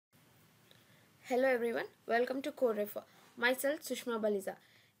Hello everyone, welcome to Core Refer. Myself Sushma Baliza.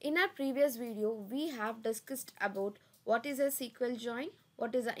 In our previous video, we have discussed about what is a SQL join,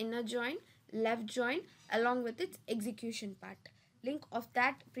 what is an inner join, left join along with its execution part. Link of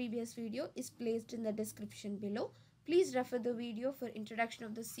that previous video is placed in the description below. Please refer the video for introduction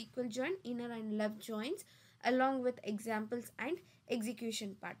of the SQL join, inner and left joins along with examples and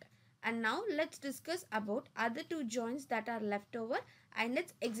execution part. And now let's discuss about other two joins that are left over and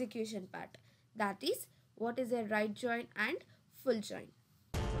its execution part. That is, what is a right join and full join.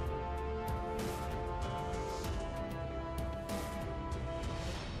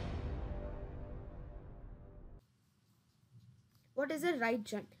 What is a right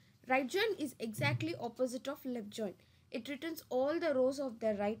join? Right join is exactly opposite of left join. It returns all the rows of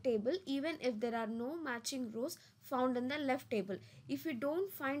the right table even if there are no matching rows found in the left table. If you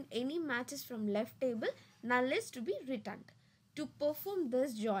don't find any matches from left table, null is to be returned. To perform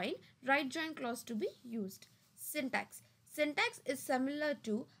this join, right join clause to be used. Syntax. Syntax is similar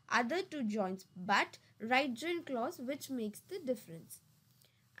to other two joins but right join clause which makes the difference.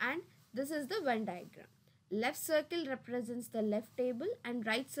 And this is the Venn diagram. Left circle represents the left table and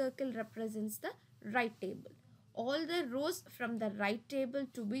right circle represents the right table. All the rows from the right table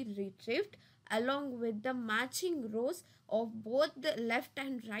to be retrieved along with the matching rows of both the left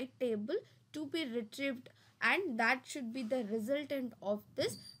and right table to be retrieved, and that should be the resultant of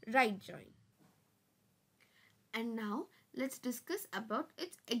this right join. And now let's discuss about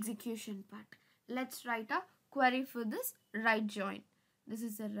its execution part. Let's write a query for this right join. This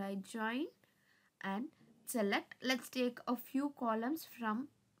is a right join and select. Let's take a few columns from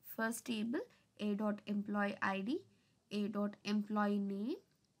first table, a.employee id, a.employee name,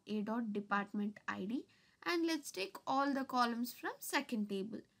 a.department id, and let's take all the columns from second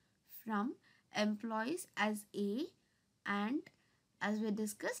table, from employees as A, and as we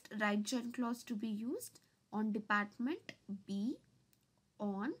discussed, right join clause to be used on department B,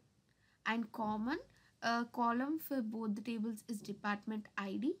 on, and common column for both the tables is department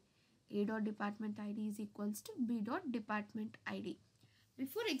id. A.department id is equals to B.department id.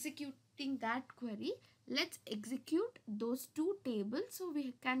 Before executing that query, let's execute those two tables so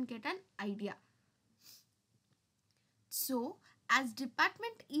we can get an idea. So as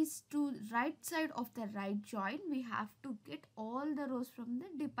department is to right side of the right join, we have to get all the rows from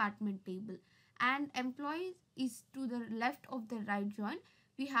the department table, and employees is to the left of the right join.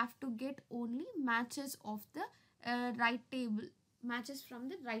 We have to get only matches of the right table, matches from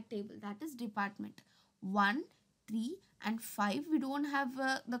the right table, that is department 1, 3 and 5. We don't have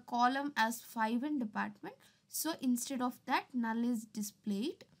the column as 5 in department, so instead of that null is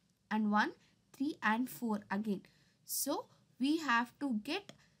displayed, and 1, 3 and 4 again. So we have to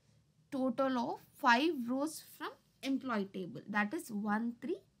get total of 5 rows from employee table, that is 1,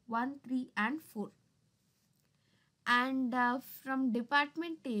 3, 1, 3 and 4. And from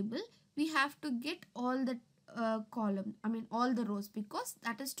department table we have to get all the all the rows, because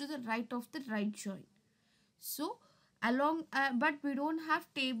that is to the right of the right join. So along but we don't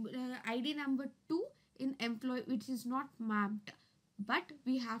have table id number 2 in employee, which is not mapped, but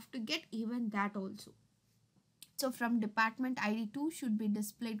we have to get even that also. So from department id 2 should be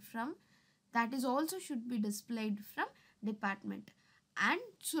displayed from, that is also should be displayed from department, and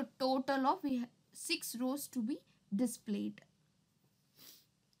so total of we have 6 rows to be displayed.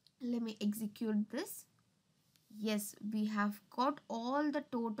 Let me execute this. Yes, we have got all the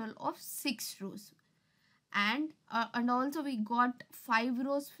total of 6 rows, and also we got 5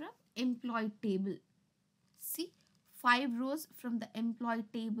 rows from employee table. See, 5 rows from the employee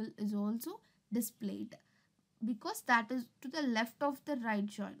table is also displayed, because that is to the left of the right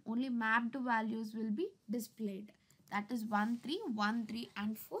join. Only mapped values will be displayed, that is 1, 3, 1, 3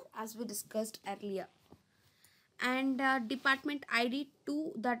 and 4 as we discussed earlier. And department id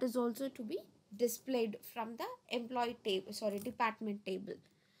 2, that is also to be displayed from the employee table, department table.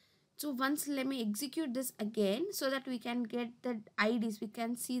 So once let me execute this again so that we can get the IDs. We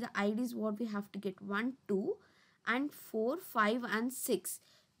can see the IDs what we have to get, 1, 2 and 4, 5 and 6.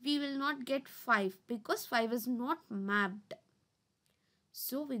 We will not get 5 because 5 is not mapped.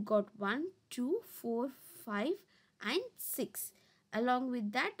 So we got 1, 2, 4, 5 and 6. Along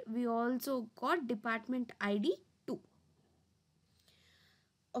with that we also got department ID 2.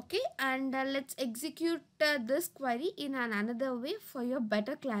 Okay, and let's execute this query in another way for your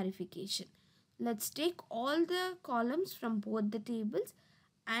better clarification. Let's take all the columns from both the tables,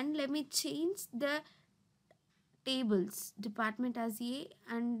 and let me change the tables. Department as A,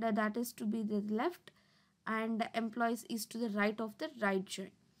 and that is to be the left, and employees is to the right of the right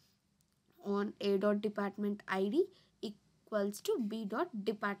join. On A.department ID equals to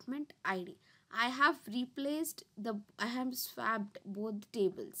B.department ID. I have swapped both the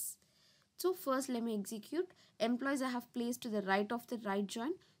tables. So first let me execute. Employees I have placed to the right of the right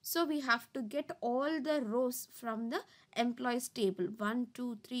join. So we have to get all the rows from the employees table 1,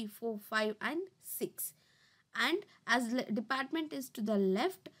 2, 3, 4, 5 and 6. And as department is to the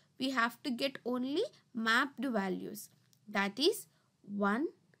left, we have to get only mapped values. That is 1,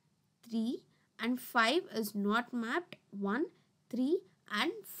 3 and 5 is not mapped, 1, 3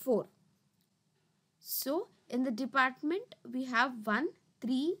 and 4. So in the department we have 1,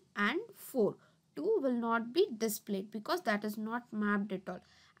 3 and 4. 2 will not be displayed because that is not mapped at all.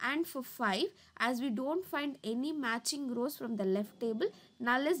 And for 5, as we don't find any matching rows from the left table,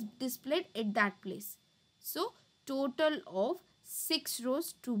 null is displayed at that place. So total of 6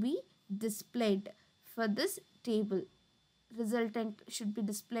 rows to be displayed for this table. Resultant should be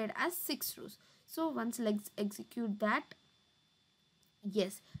displayed as 6 rows. So once let's execute that.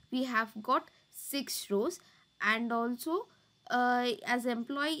 Yes, we have got 6 rows, and also as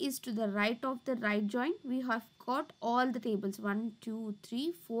employee is to the right of the right join, we have got all the tables 1, 2,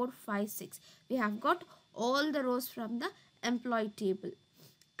 3, 4, 5, 6. We have got all the rows from the employee table.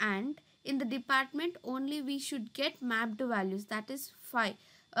 And in the department only we should get mapped values, that is 5.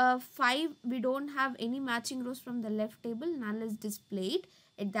 5 we don't have any matching rows from the left table, null is displayed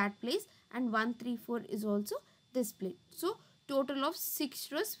at that place, and 1, 3, 4 is also displayed. So total of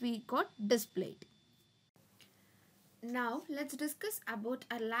 6 rows we got displayed. Now let's discuss about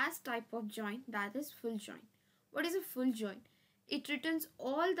our last type of join, that is full join. What is a full join? It returns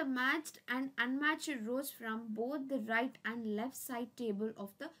all the matched and unmatched rows from both the right and left side table of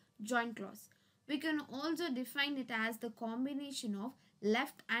the join clause. We can also define it as the combination of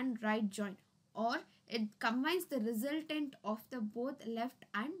left and right join, or it combines the resultant of the both left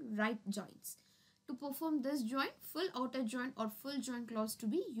and right joins. To perform this join, full outer join or full join clause to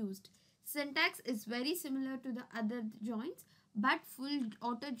be used. Syntax is very similar to the other joins, but full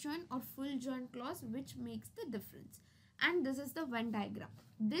outer join or full join clause which makes the difference. And this is the Venn diagram.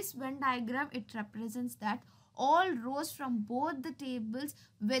 This Venn diagram, it represents that all rows from both the tables,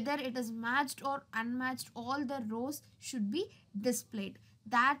 whether it is matched or unmatched, all the rows should be displayed.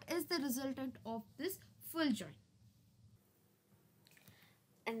 That is the resultant of this full join.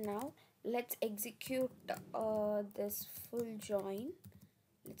 And now let's execute this full join.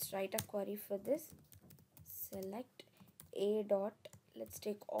 Let's write a query for this. Select a dot, let's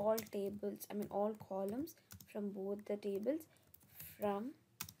take all tables, all columns from both the tables, from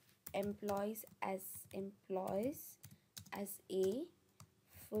employees as a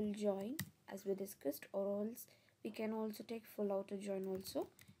full join as we discussed, or else we can also take full outer join also.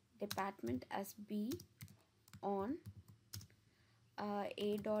 Department as b on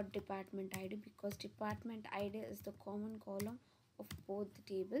a dot department id, because department id is the common column of both the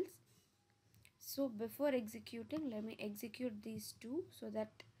tables. So before executing, let me execute these two so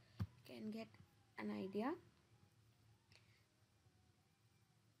that you can get an idea.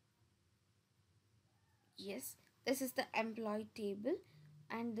 Yes, this is the employee table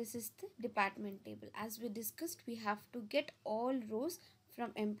and this is the department table. As we discussed, we have to get all rows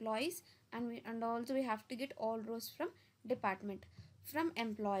from employees, and also we have to get all rows from department. From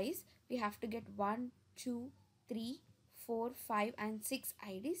employees, we have to get 1, 2, 3, 4, 5 and 6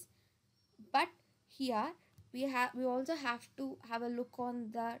 IDs. But here we also have to have a look on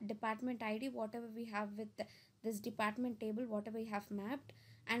the department ID, whatever we have with this department table, whatever we have mapped,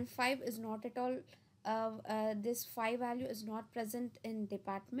 and 5 is not at all this 5 value is not present in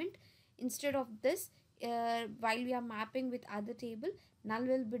department. Instead of this, while we are mapping with other table, null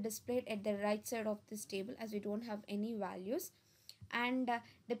will be displayed at the right side of this table as we don't have any values. And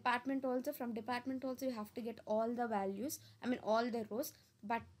department also, from department also you have to get all the values, all the rows,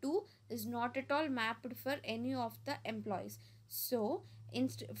 but 2 is not at all mapped for any of the employees. So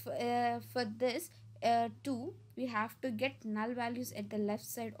for this 2, we have to get null values at the left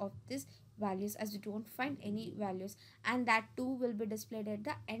side of this values as we don't find any values, and that 2 will be displayed at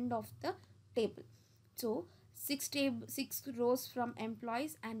the end of the table. So 6 rows from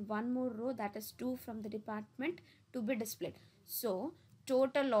employees and 1 more row, that is 2 from the department, to be displayed. So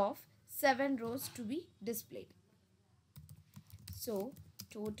total of 7 rows to be displayed. So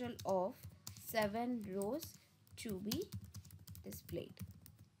total of 7 rows to be displayed.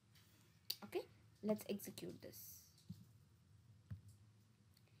 Okay, let's execute this.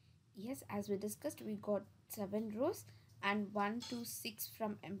 Yes, as we discussed, we got 7 rows and 1 to 6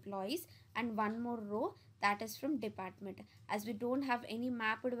 from employees and 1 more row, that is from department. As we don't have any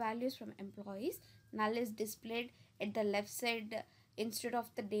mapped values from employees, null is displayed at the left side instead of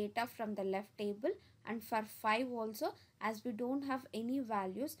the data from the left table. And for 5 also, as we don't have any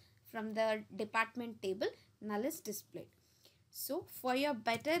values, from the department table, null is displayed. So for your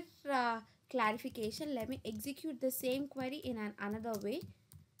better clarification, let me execute the same query in another way.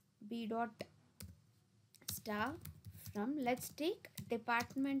 B dot star from, let's take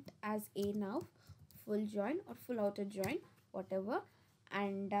department as A now, full join or full outer join, whatever,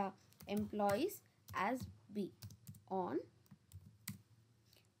 and employees as B on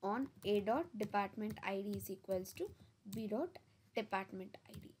A dot department ID is equals to B dot department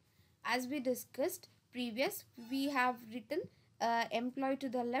ID. As we discussed previous, we have written employee to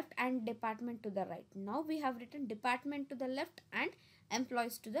the left and department to the right. Now we have written department to the left and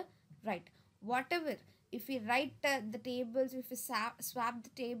employees to the right. Whatever, if we write the tables, if we swap the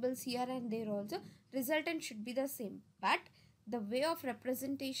tables here and there also, resultant should be the same, but the way of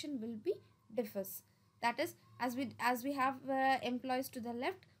representation will be differs. That is, as we have employees to the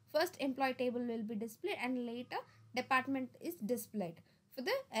left, first employee table will be displayed and later department is displayed for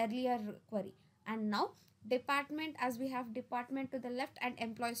the earlier query. And now department, as we have department to the left and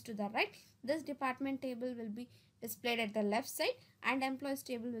employees to the right, this department table will be displayed at the left side and employees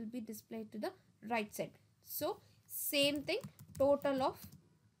table will be displayed to the right side. So same thing, total of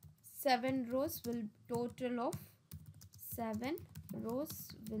 7 rows will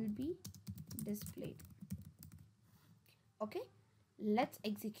be displayed. Okay, let's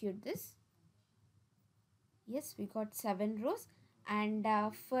execute this. Yes, we got 7 rows, and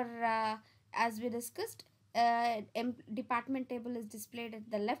as we discussed, department table is displayed at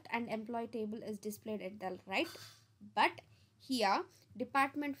the left and employee table is displayed at the right. But here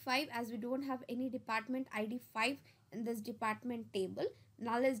department 5, as we don't have any department ID 5 in this department table,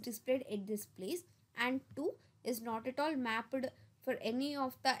 null is displayed at this place, and 2 is not at all mapped for any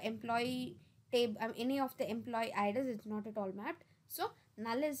of the employee table, any of the employee IDs. It's not at all mapped, so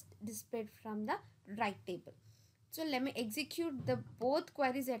null is displayed from the right table. So let me execute the both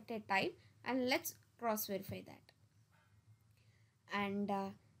queries at a time and let's cross verify that. And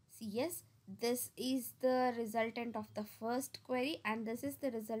see, yes, this is the resultant of the first query and this is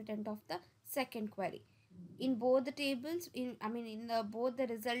the resultant of the second query. In both the tables, both the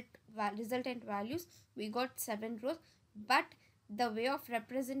resultant values, we got 7 rows, but the way of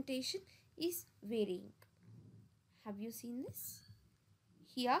representation is varying. Have you seen this?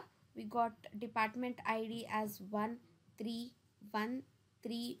 Here we got department ID as 1, 3, 1,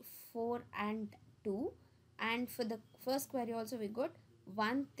 3, 4 and 2, and for the first query also we got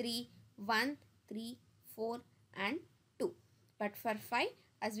 1, 3, 1, 3, 4 and 2. But for 5,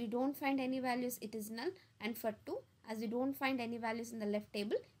 as we don't find any values, it is null, and for 2, as we don't find any values in the left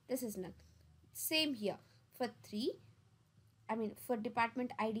table, this is null. Same here for 3, for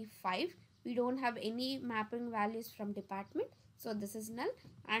department ID 5, we don't have any mapping values from department, so this is null,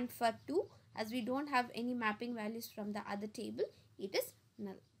 and for 2, as we don't have any mapping values from the other table, it is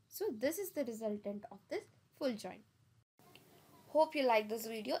null. So this is the resultant of this full join. Hope you like this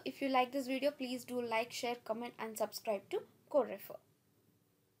video. If you like this video, please do like, share, comment and subscribe to CodeRefer.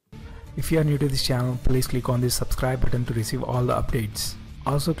 If you are new to this channel, please click on this subscribe button to receive all the updates.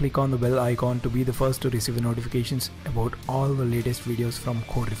 Also click on the bell icon to be the first to receive the notifications about all the latest videos from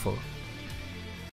CodeRefer.